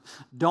serve.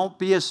 Don't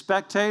be a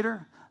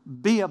spectator,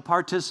 be a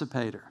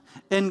participator.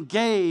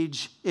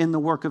 Engage in the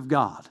work of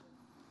God.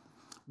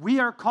 We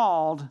are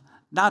called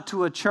not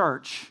to a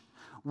church,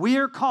 we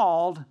are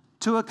called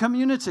to a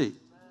community.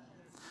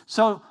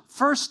 So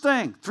first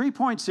thing, 3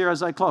 points here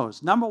as I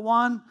close. Number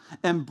one,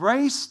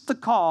 embrace the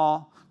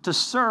call to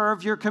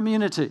serve your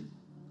community.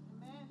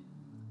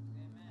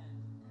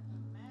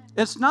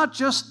 It's not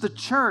just the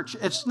church.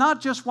 It's not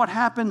just what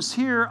happens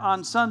here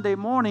on Sunday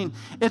morning.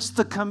 It's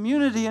the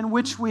community in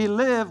which we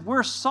live.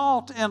 We're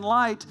salt and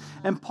light.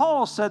 And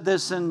Paul said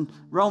this in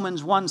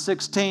Romans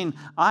 1:16,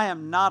 I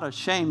am not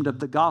ashamed of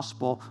the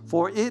gospel,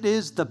 for it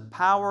is the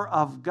power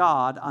of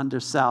God unto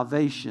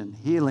salvation,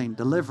 healing,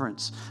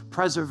 deliverance,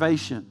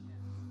 preservation.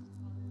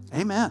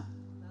 Amen.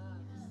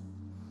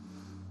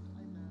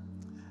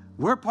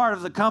 We're part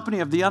of the company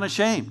of the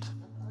unashamed.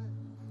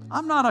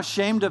 I'm not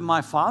ashamed of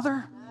my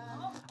Father.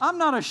 I'm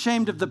not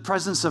ashamed of the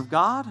presence of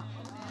God.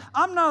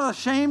 I'm not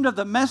ashamed of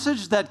the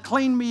message that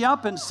cleaned me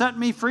up and set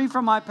me free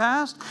from my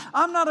past.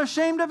 I'm not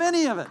ashamed of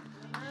any of it.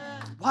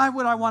 Why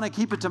would I want to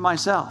keep it to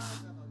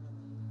myself?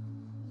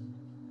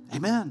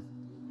 Amen.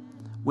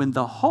 When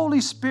the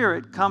Holy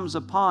Spirit comes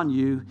upon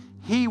you,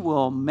 He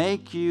will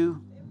make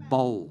you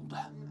bold.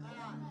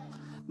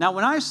 Now,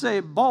 when I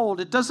say bold,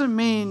 it doesn't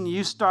mean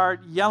you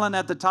start yelling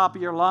at the top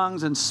of your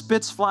lungs and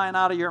spit's flying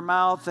out of your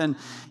mouth and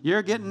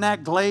you're getting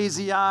that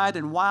glazy-eyed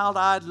and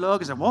wild-eyed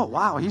look and say, whoa,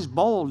 wow, he's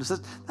bold.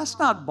 Says, that's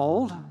not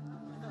bold.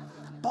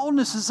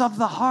 Boldness is of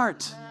the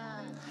heart.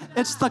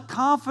 It's the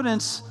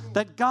confidence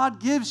that God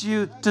gives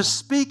you to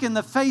speak in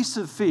the face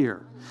of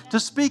fear, to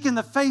speak in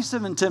the face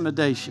of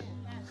intimidation,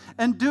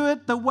 and do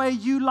it the way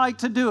you like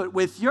to do it,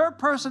 with your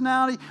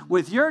personality,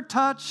 with your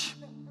touch.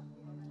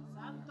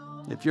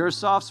 If you're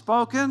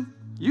soft-spoken,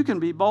 you can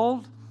be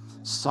bold,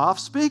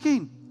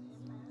 soft-speaking.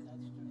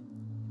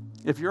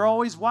 If you're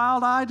always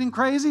wild-eyed and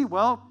crazy,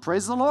 well,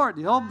 praise the Lord.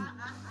 He'll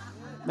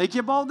make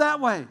you bold that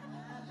way.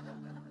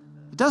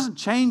 It doesn't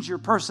change your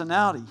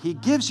personality. He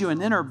gives you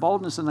an inner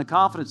boldness and a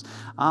confidence.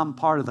 I'm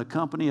part of the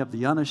company of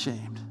the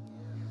unashamed.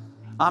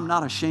 I'm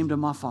not ashamed of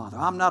my Father.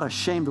 I'm not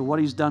ashamed of what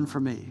He's done for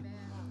me.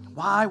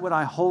 Why would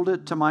I hold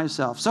it to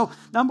myself? So,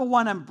 number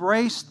one,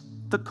 embrace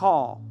the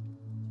call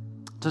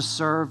to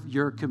serve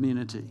your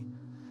community.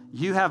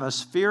 You have a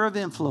sphere of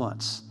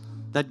influence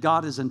that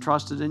God has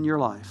entrusted in your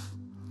life.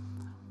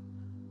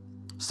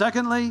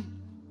 Secondly,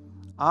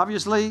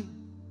 obviously,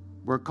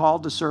 we're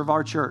called to serve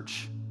our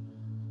church.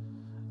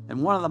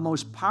 And one of the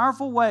most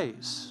powerful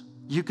ways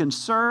you can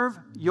serve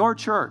your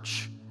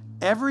church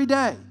every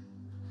day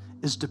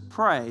is to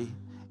pray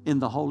in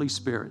the Holy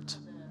Spirit.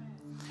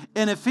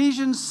 In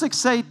Ephesians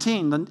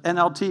 6:18, the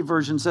NLT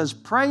version says,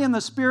 pray in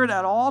the Spirit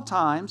at all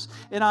times,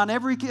 and on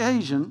every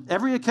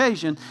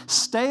occasion,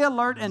 stay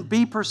alert and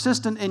be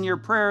persistent in your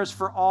prayers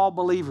for all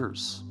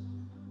believers.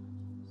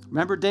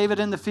 Remember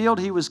David in the field?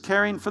 He was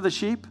caring for the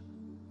sheep.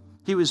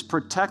 He was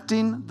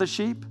protecting the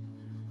sheep.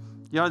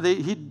 You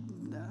know,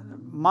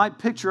 my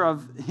picture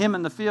of him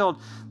in the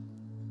field,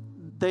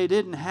 they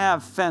didn't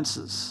have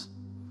fences.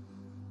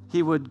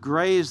 He would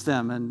graze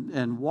them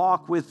and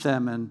walk with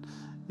them, and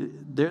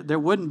there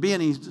wouldn't be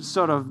any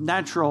sort of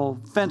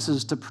natural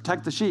fences to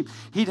protect the sheep.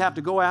 He'd have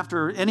to go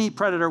after any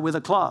predator with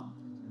a club.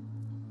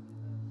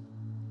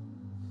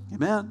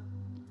 Amen.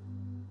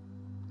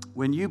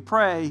 When you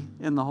pray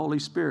in the Holy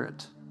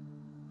Spirit,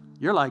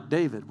 you're like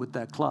David with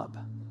that club.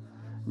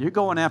 You're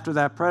going after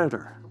that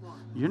predator.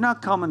 You're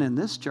not coming in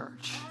this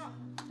church.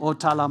 You're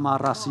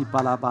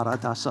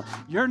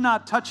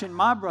not touching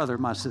my brother,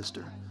 my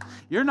sister.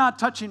 You're not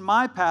touching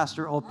my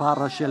pastor.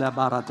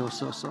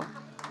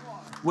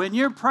 When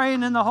you're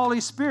praying in the Holy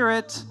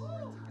Spirit,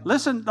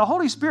 listen, the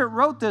Holy Spirit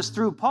wrote this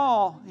through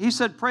Paul. He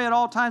said, pray at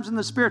all times in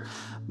the Spirit.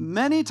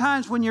 Many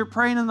times when you're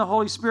praying in the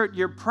Holy Spirit,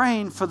 you're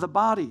praying for the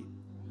body.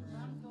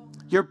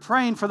 You're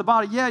praying for the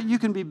body. Yeah, you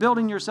can be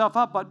building yourself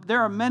up, but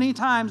there are many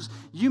times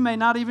you may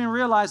not even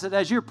realize that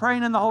as you're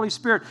praying in the Holy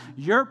Spirit,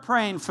 you're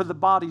praying for the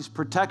body's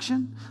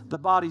protection, the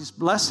body's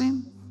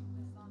blessing.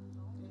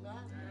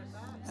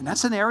 And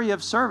that's an area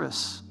of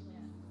service.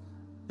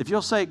 If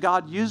you'll say,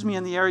 God, use me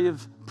in the area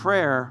of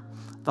prayer,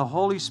 the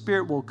Holy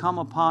Spirit will come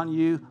upon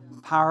you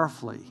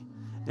powerfully.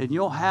 And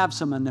you'll have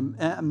some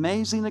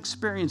amazing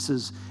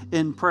experiences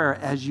in prayer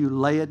as you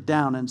lay it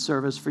down in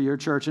service for your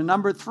church. And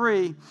number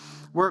 3,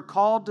 we're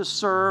called to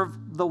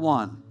serve the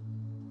one.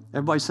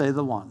 Everybody say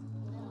the one.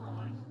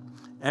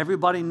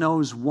 Everybody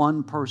knows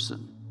one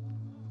person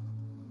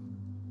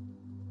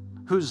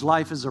whose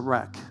life is a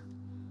wreck,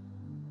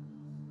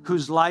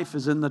 whose life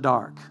is in the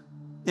dark,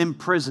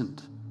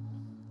 imprisoned,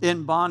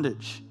 in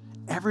bondage.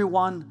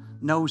 Everyone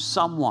knows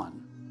someone.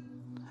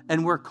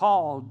 And we're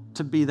called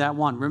to be that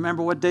one.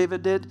 Remember what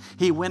David did?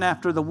 He went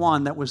after the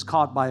one that was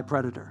caught by a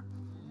predator.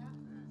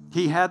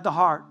 He had the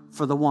heart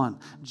for the one.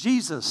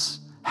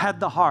 Jesus had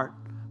the heart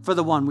for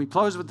the one. We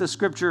close with this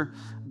scripture,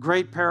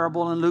 great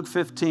parable in Luke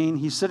 15.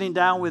 He's sitting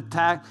down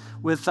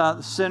with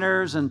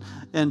sinners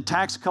and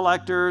tax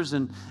collectors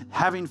and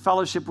having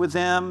fellowship with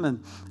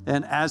them.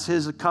 And as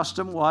his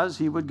custom was,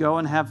 he would go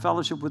and have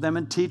fellowship with them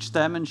and teach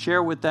them and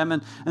share with them.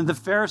 And the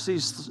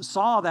Pharisees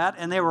saw that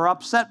and they were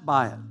upset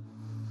by it.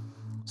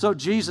 So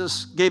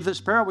Jesus gave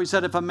this parable. He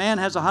said, if a man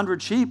has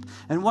 100 sheep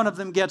and one of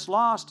them gets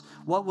lost,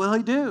 what will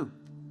he do?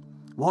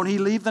 Won't he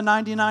leave the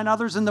 99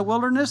 others in the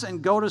wilderness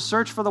and go to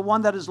search for the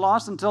one that is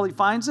lost until he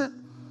finds it?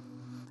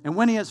 And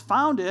when he has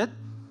found it,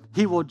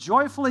 he will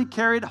joyfully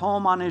carry it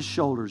home on his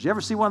shoulders. You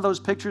ever see one of those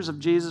pictures of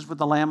Jesus with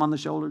the lamb on the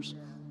shoulders?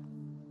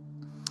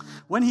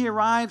 When he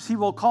arrives, he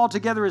will call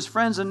together his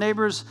friends and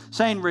neighbors,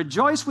 saying,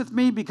 rejoice with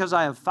me because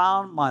I have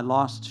found my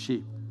lost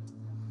sheep.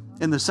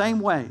 In the same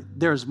way,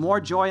 there is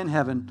more joy in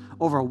heaven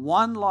over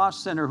one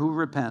lost sinner who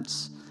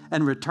repents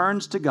and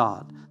returns to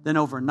God than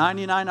over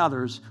 99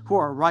 others who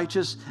are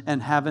righteous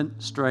and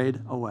haven't strayed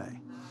away.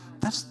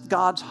 That's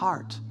God's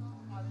heart.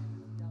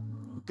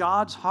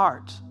 God's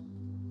heart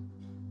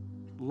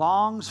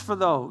longs for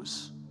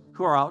those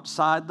who are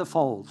outside the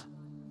fold,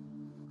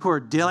 who are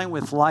dealing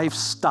with life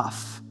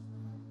stuff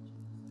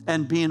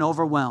and being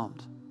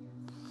overwhelmed.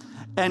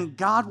 And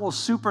God will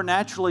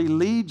supernaturally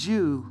lead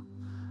you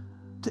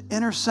to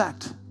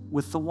intersect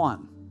with the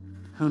one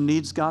who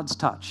needs God's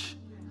touch.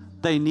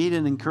 They need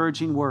an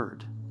encouraging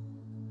word.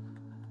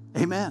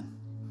 Amen.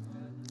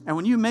 And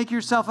when you make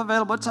yourself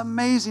available, it's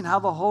amazing how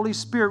the Holy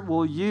Spirit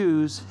will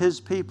use His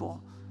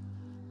people.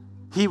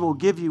 He will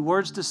give you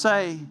words to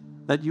say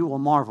that you will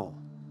marvel.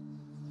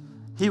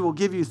 He will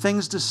give you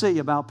things to see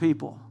about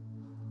people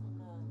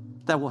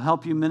that will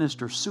help you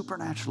minister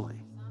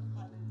supernaturally.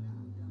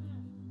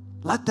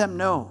 Let them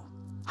know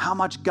how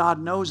much God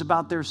knows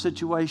about their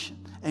situation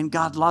and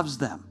God loves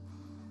them.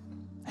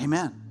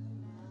 Amen.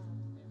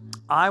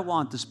 I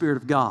want the Spirit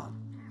of God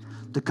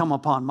to come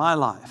upon my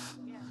life,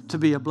 to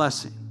be a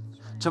blessing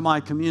to my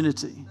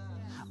community,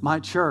 my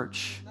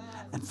church,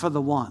 and for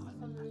the one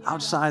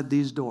outside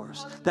these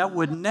doors that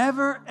would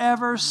never,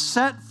 ever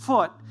set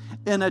foot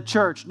in a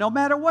church, no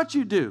matter what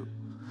you do,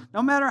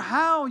 no matter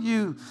how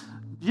you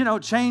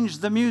change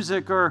the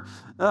music or,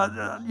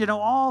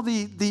 all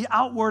the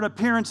outward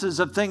appearances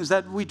of things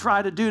that we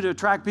try to do to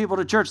attract people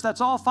to church. That's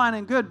all fine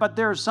and good, but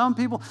there are some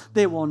people,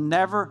 they will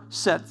never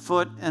set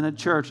foot in a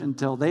church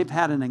until they've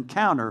had an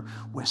encounter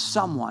with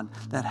someone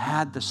that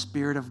had the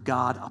Spirit of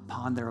God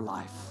upon their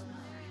life.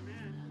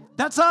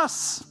 That's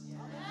us.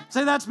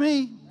 Say, that's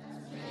me.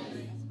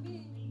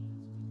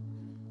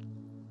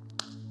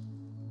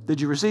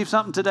 Did you receive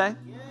something today?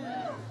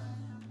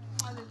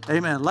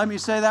 Amen. Let me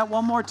say that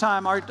one more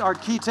time. Our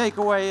key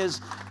takeaway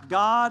is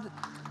God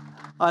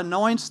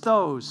anoints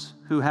those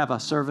who have a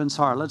servant's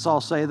heart. Let's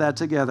all say that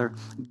together.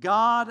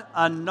 God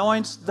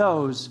anoints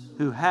those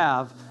who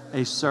have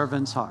a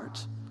servant's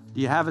heart.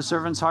 Do you have a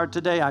servant's heart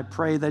today? I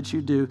pray that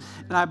you do.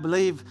 And I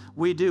believe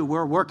we do.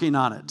 We're working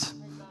on it.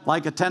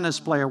 Like a tennis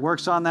player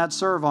works on that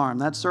serve arm.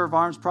 That serve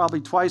arm's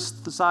probably twice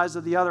the size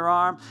of the other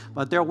arm,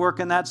 but they're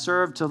working that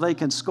serve till they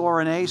can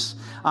score an ace.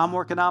 I'm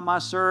working on my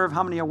serve.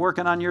 How many are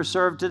working on your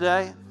serve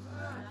today?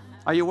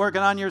 Are you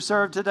working on your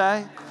serve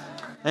today?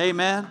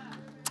 Amen.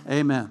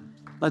 Amen.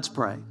 Let's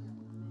pray.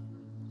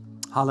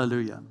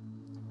 Hallelujah.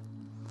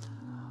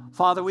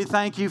 Father, we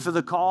thank you for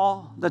the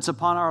call that's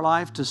upon our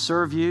life to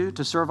serve you,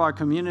 to serve our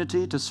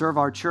community, to serve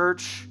our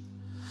church,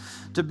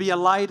 to be a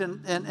light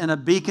and a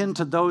beacon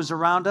to those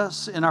around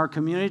us in our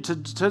community,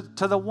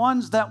 to the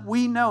ones that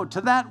we know,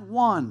 to that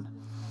one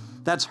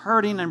that's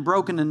hurting and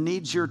broken and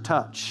needs your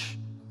touch,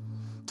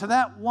 to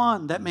that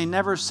one that may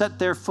never set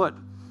their foot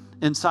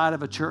inside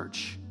of a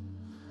church.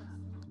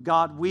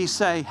 God, we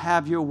say,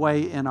 have your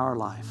way in our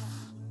life.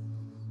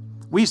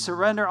 We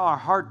surrender our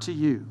heart to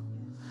you.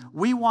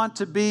 We want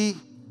to be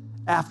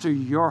after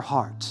your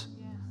heart,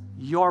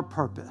 your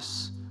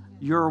purpose,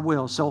 your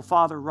will. So,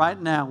 Father, right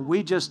now,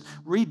 we just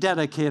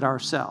rededicate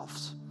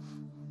ourselves.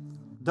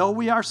 Though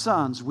we are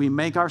sons, we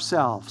make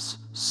ourselves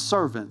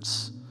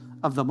servants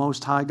of the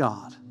Most High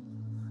God.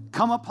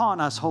 Come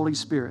upon us, Holy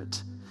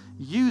Spirit.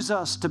 Use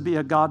us to be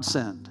a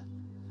godsend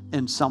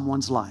in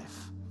someone's life.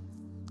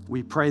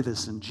 We pray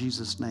this in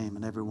Jesus' name,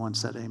 and everyone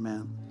said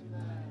amen.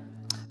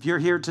 If you're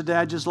here today,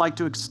 I'd just like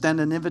to extend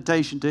an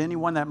invitation to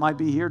anyone that might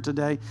be here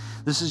today.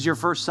 This is your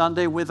first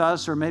Sunday with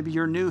us, or maybe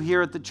you're new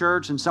here at the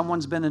church and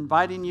someone's been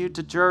inviting you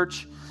to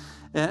church,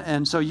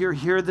 and so you're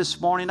here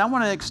this morning. I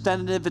want to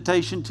extend an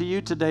invitation to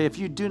you today. If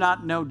you do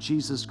not know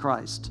Jesus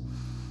Christ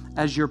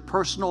as your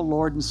personal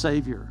Lord and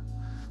Savior,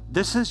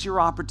 this is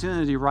your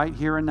opportunity right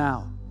here and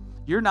now.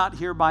 You're not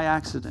here by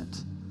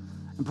accident.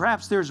 And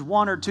perhaps there's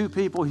one or two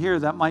people here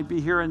that might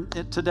be here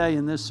today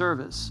in this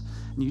service,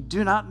 and you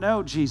do not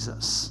know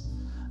Jesus,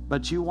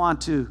 but you want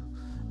to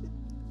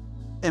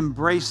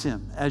embrace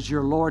Him as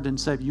your Lord and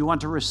Savior. You want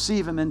to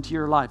receive Him into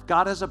your life.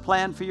 God has a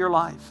plan for your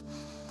life.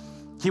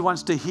 He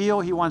wants to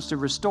heal. He wants to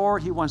restore.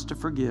 He wants to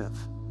forgive.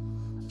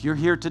 If you're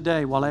here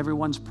today while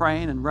everyone's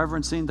praying and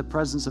reverencing the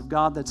presence of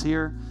God that's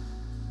here,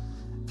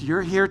 if If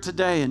you're here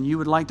today and you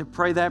would like to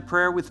pray that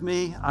prayer with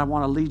me, I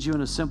want to lead you in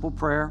a simple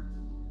prayer.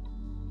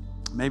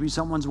 Maybe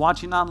someone's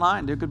watching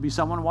online. There could be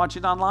someone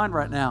watching online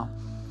right now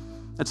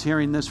that's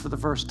hearing this for the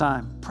first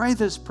time. Pray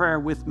this prayer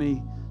with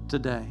me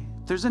today.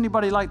 If there's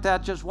anybody like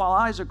that, just while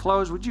eyes are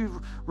closed, would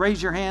you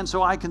raise your hand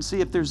so I can see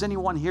if there's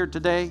anyone here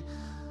today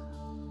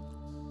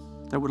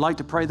that would like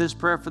to pray this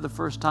prayer for the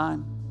first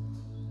time?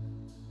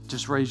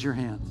 Just raise your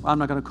hand. I'm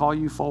not going to call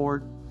you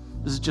forward.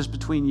 This is just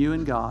between you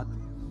and God.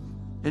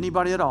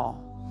 Anybody at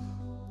all?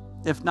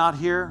 If not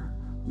here,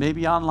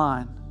 maybe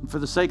online. And for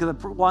the sake of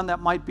the one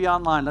that might be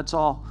online, let's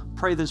all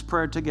pray this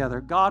prayer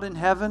together. God in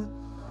heaven,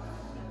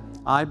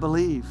 I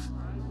believe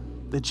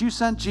that you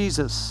sent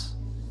Jesus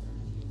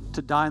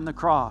to die on the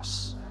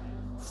cross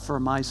for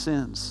my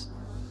sins.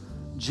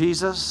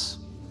 Jesus,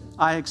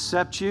 I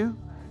accept you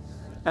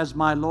as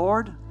my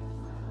Lord,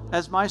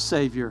 as my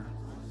Savior.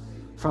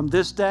 From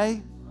this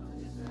day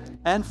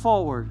and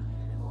forward,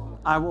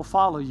 I will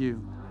follow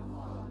you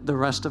the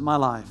rest of my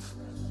life.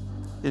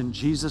 In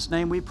Jesus'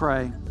 name we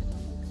pray.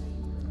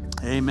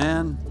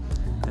 Amen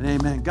and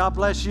amen. God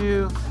bless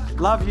you.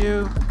 Love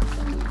you.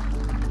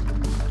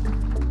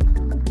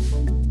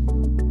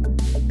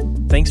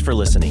 Thanks for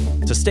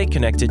listening. To stay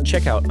connected,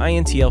 check out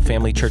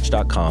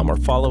intlfamilychurch.com or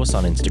follow us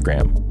on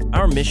Instagram.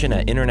 Our mission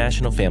at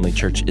International Family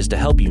Church is to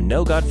help you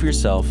know God for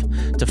yourself,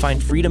 to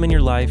find freedom in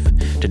your life,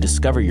 to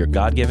discover your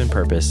God-given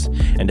purpose,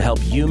 and to help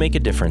you make a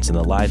difference in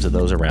the lives of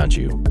those around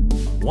you.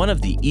 One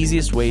of the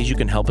easiest ways you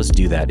can help us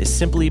do that is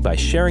simply by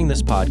sharing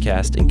this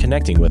podcast and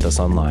connecting with us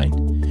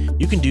online.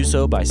 You can do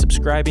so by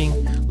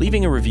subscribing,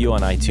 leaving a review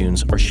on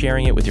iTunes, or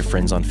sharing it with your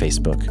friends on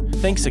Facebook.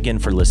 Thanks again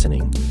for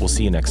listening. We'll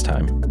see you next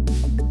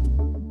time.